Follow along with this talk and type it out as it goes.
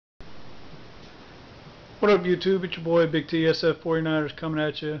What up, YouTube? It's your boy Big T SF49ers coming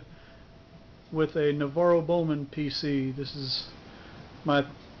at you with a Navorro Bowman PC. This is my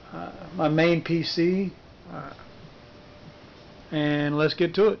my main PC, and let's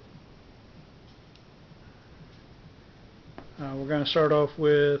get to it. We're going to start off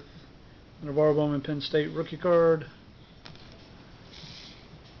with Navorro Bowman Penn State rookie card.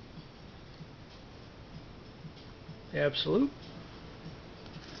 The Absolute.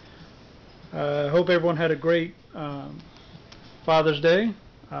 I hope everyone had a great Father's Day.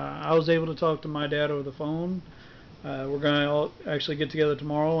 I was able to talk to my dad over the phone. We're going to actually get together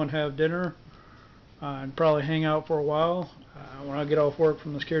tomorrow and have dinner and probably hang out for a while when I get off work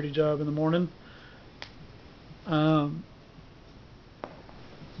from the security job in the morning. But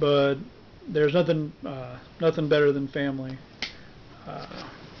there's nothing better than family.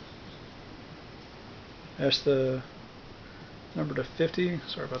 That's the number to 50.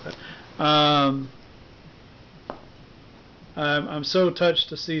 Sorry about that. I'm so touched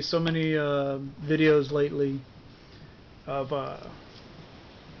to see so many videos lately of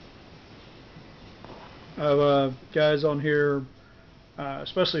guys on here,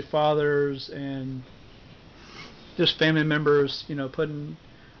 especially fathers and just family members, you know, putting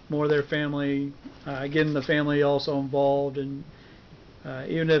more of their family, getting the family also involved, and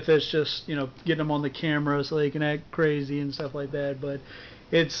even if it's just, you know, getting them on the camera so they can act crazy and stuff like that. But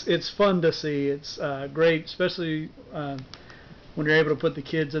it's fun to see. It's great, especially when you're able to put the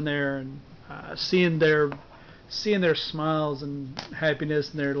kids in there and seeing their smiles and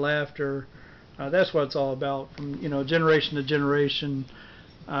happiness and their laughter. That's what it's all about, from, you know, generation to generation.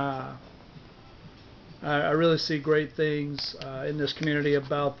 I really see great things in this community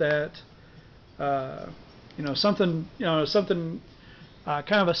about that. You know, something kind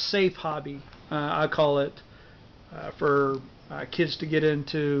of a safe hobby, I call it, for kids to get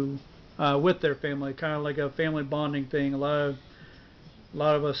into with their family, kind of like a family bonding thing. A lot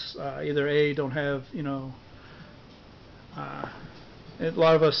of us either don't have, you know, a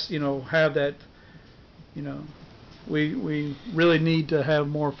lot of us, you know, have that, you know, we really need to have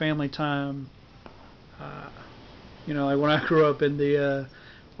more family time. You know, like when I grew up,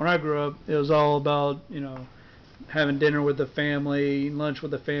 it was all about, you know, having dinner with the family, lunch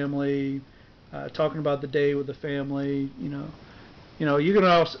with the family, talking about the day with the family. You know, you can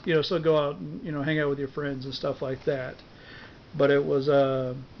also, you know, still go out and, you know, hang out with your friends and stuff like that. But it was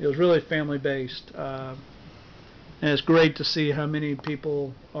really family based, and it's great to see how many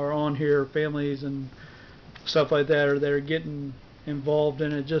people are on here, families and stuff like that, they're getting involved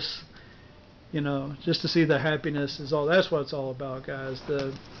in it. Just, you know, just to see the happiness is all. That's what it's all about, guys.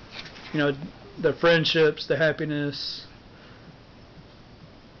 The, you know, the friendships, the happiness.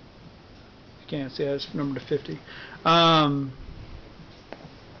 You can't see that's number to 50.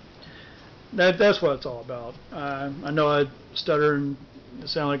 That's what it's all about. I know I stutter and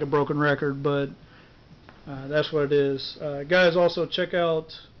sound like a broken record, but that's what it is. Guys, also check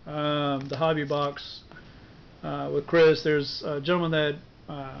out the Hobby Box with Chris. There's a gentleman that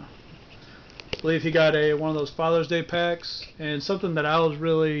I believe he got one of those Father's Day packs, and something that I was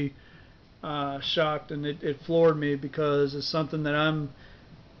really shocked, and it floored me, because it's something that I'm,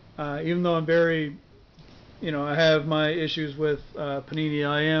 even though I'm very, you know, I have my issues with Panini,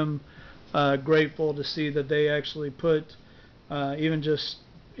 I am grateful to see that they actually put even just,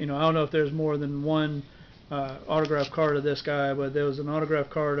 you know, I don't know if there's more than one autograph card of this guy, but there was an autograph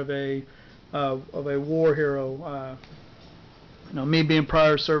card of a war hero. You know, me being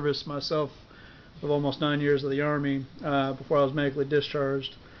prior service myself of almost 9 years of the Army before I was medically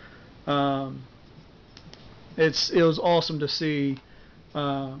discharged. It was awesome to see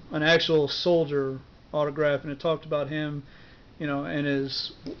an actual soldier autograph, and it talked about him, you know, and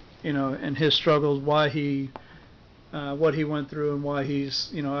his, you know, and his struggles, why he, what he went through, and why he's,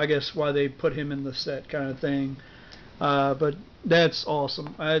 you know, I guess why they put him in the set, kind of thing. But that's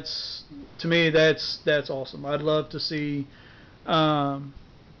awesome. To me, that's awesome. I'd love to see.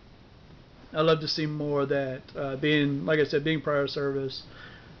 I'd love to see more of that. Being, like I said, being prior service,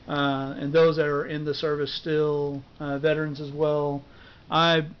 and those that are in the service still, veterans as well.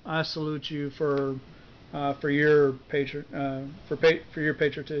 I salute you for your patriotism.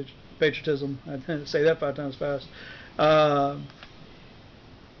 I didn't say that 5 times fast.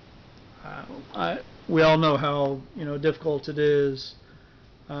 We all know how, you know, difficult it is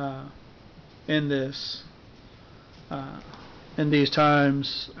in this in these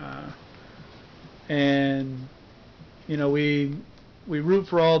times, and, you know, we root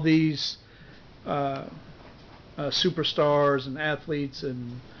for all these superstars and athletes,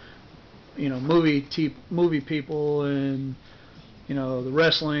 and, you know, movie people, and, you know, the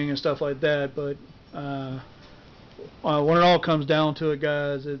wrestling and stuff like that. But when it all comes down to it,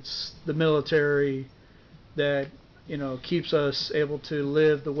 guys, it's the military that keeps us able to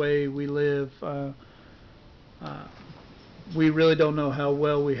live the way we live. We really don't know how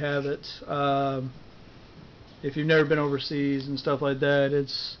well we have it. If you've never been overseas and stuff like that,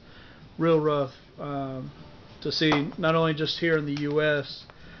 it's real rough to see, not only just here in the U.S.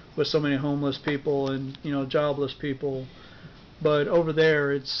 with so many homeless people and jobless people, but over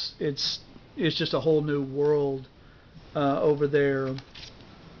there it's just a whole new world over there.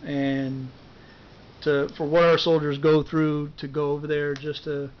 And for what our soldiers go through to go over there just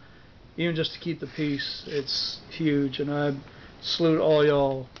to keep the peace, it's huge. And I salute all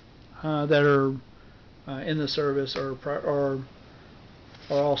y'all that are in the service or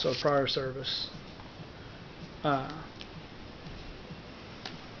also prior service. I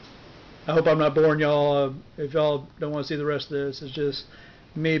hope I'm not boring y'all. If y'all don't want to see the rest of this, it's just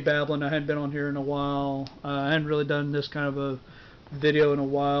me babbling. I hadn't been on here in a while. I hadn't really done this kind of a video in a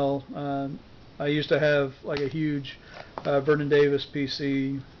while. I used to have like a huge Vernon Davis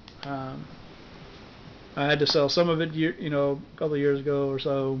PC. I had to sell some of it, a couple of years ago or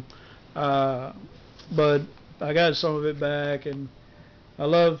so, but I got some of it back, and I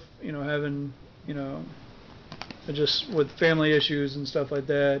love, having, just with family issues and stuff like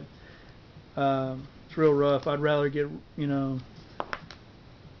that. It's real rough. I'd rather get,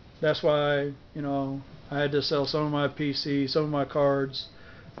 that's why, I had to sell some of my PC, some of my cards.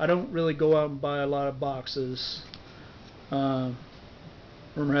 I don't really go out and buy a lot of boxes.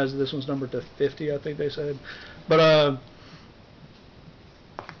 Rumor has this one's numbered to 50, I think they said. But I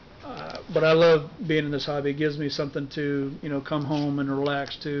love being in this hobby. It gives me something to, come home and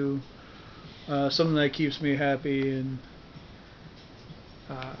relax to. Something that keeps me happy and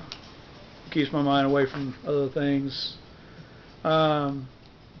keeps my mind away from other things.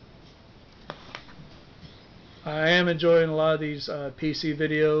 I am enjoying a lot of these PC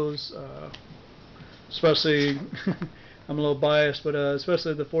videos, especially I'm a little biased, but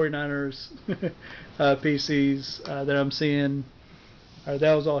especially the 49ers PCs that I'm seeing.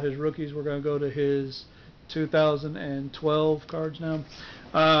 That was all his rookies. We're going to go to his 2012 cards now.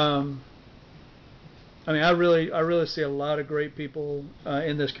 I mean, I really see a lot of great people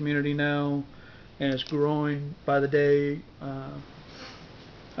in this community now, and it's growing by the day.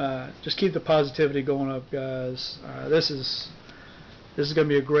 Just keep the positivity going up, guys. This is going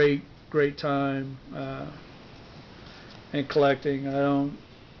to be a great time in collecting. I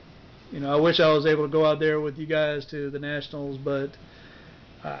wish I was able to go out there with you guys to the Nationals, but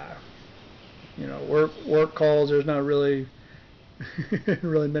work calls. There's not really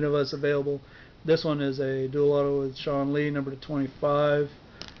many of us available. This one is a dual auto with Sean Lee, number 25.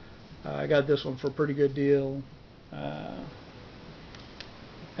 I got this one for a pretty good deal.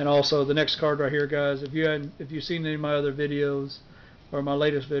 And also the next card right here, guys. If you've seen any of my other videos or my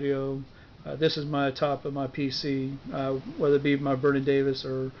latest video, this is my top of my PC, whether it be my Vernon Davis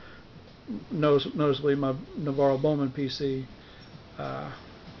or noticeably my Navorro Bowman PC.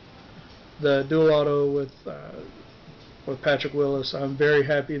 The dual auto with Patrick Willis. I'm very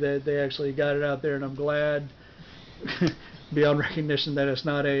happy that they actually got it out there, and I'm glad beyond recognition that it's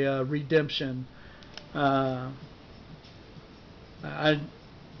not a redemption. As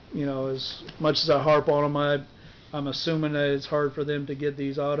much as I harp on them, I'm assuming that it's hard for them to get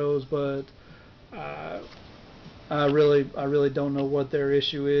these autos, but I really don't know what their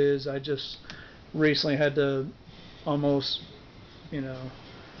issue is. I just recently had to almost,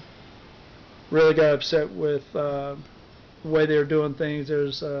 really got upset with the way they were doing things.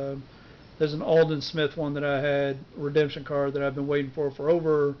 There's an Alden Smith one that I had, redemption card, that I've been waiting for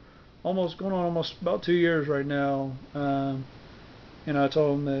almost about 2 years right now. And I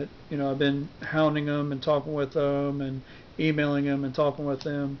told them that I've been hounding them and talking with them and emailing them and talking with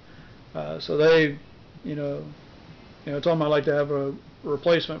them. So they, told them I'd like to have a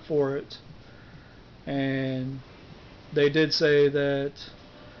replacement for it, and they did say that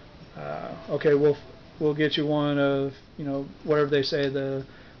okay, we'll get you one of whatever they say the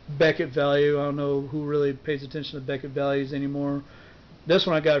Beckett value. I don't know who really pays attention to Beckett values anymore. This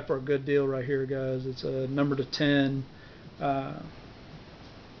one I got for a good deal right here, guys. It's a number to 10.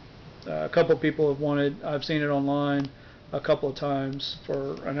 A couple of people have wanted. I've seen it online a couple of times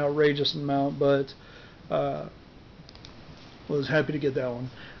for an outrageous amount, but was happy to get that one.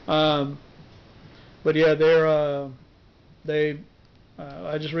 But yeah,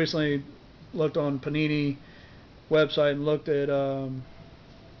 I just recently looked on Panini website and looked at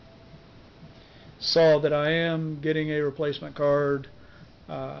saw that I am getting a replacement card.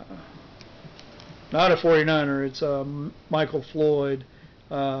 Not a 49er. It's Michael Floyd.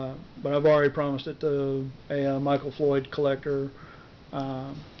 but I've already promised it to a Michael Floyd collector.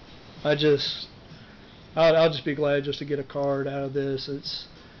 Um, I'll just be glad just to get a card out of this. It's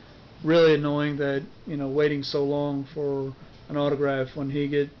really annoying that, you know, waiting so long for an autograph when he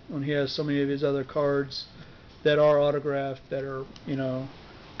has so many of his other cards that are autographed, that are, you know,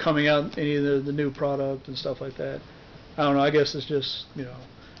 coming out in either the new product and stuff like that. I don't know. I guess it's just, you know,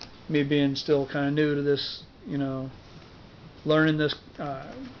 me being still kind of new to this, you know, learning this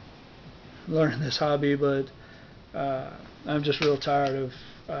hobby, but I'm just real tired of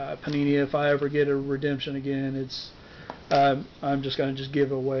Panini. If I ever get a redemption again, I'm just gonna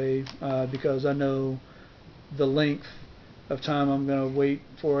give it away because I know the length of time I'm gonna wait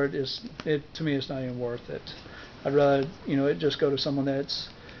for it to me it's not even worth it. I'd rather, you know, it just go to someone that's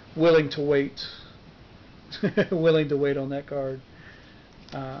willing to wait, willing to wait on that card.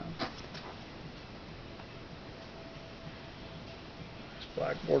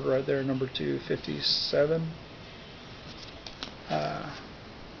 Black border right there, number 257.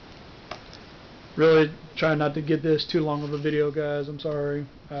 Really trying not to get this too long of a video, guys. I'm sorry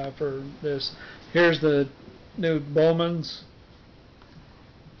for this. Here's the new Bowmans,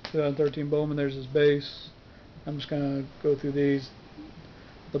 2013 Bowman. There's his base. I'm just gonna go through these.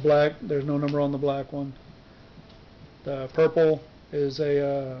 The black, there's no number on the black one. The purple is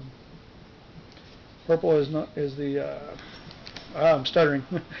a I'm stuttering.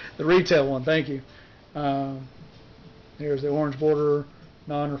 The retail one. Thank you. Here's the orange border,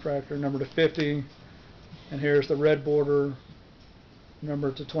 non-refractor, number to 50, and here's the red border,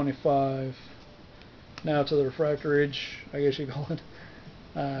 number to 25. Now to the refractorage, I guess you call it.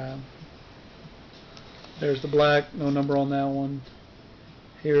 There's the black, no number on that one.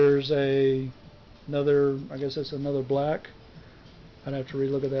 Here's another, I guess it's another black. I'd have to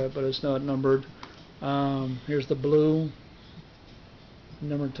relook at that, but it's not numbered. Here's the blue,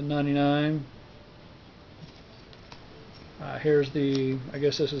 numbered to 99. Here's I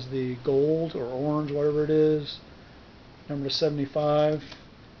guess this is the gold or orange, whatever it is, number to 75.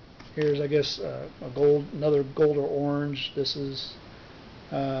 Here's, I guess, another gold or orange. This is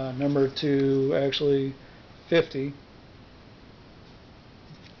number to actually 50.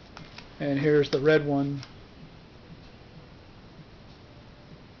 And here's the red one,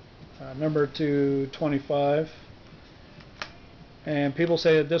 number to 25. And people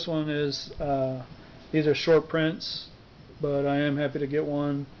say that this one is, these are short prints, but I am happy to get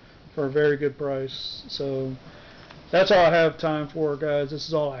one for a very good price. So that's all I have time for, guys. This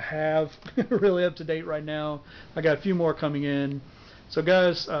is all I have really up to date right now. I got a few more coming in. So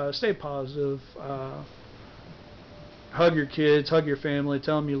guys, stay positive. Hug your kids, hug your family,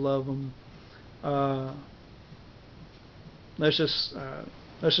 tell them you love them. Let's just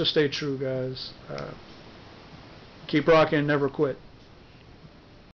stay true, guys. Keep rocking, never quit.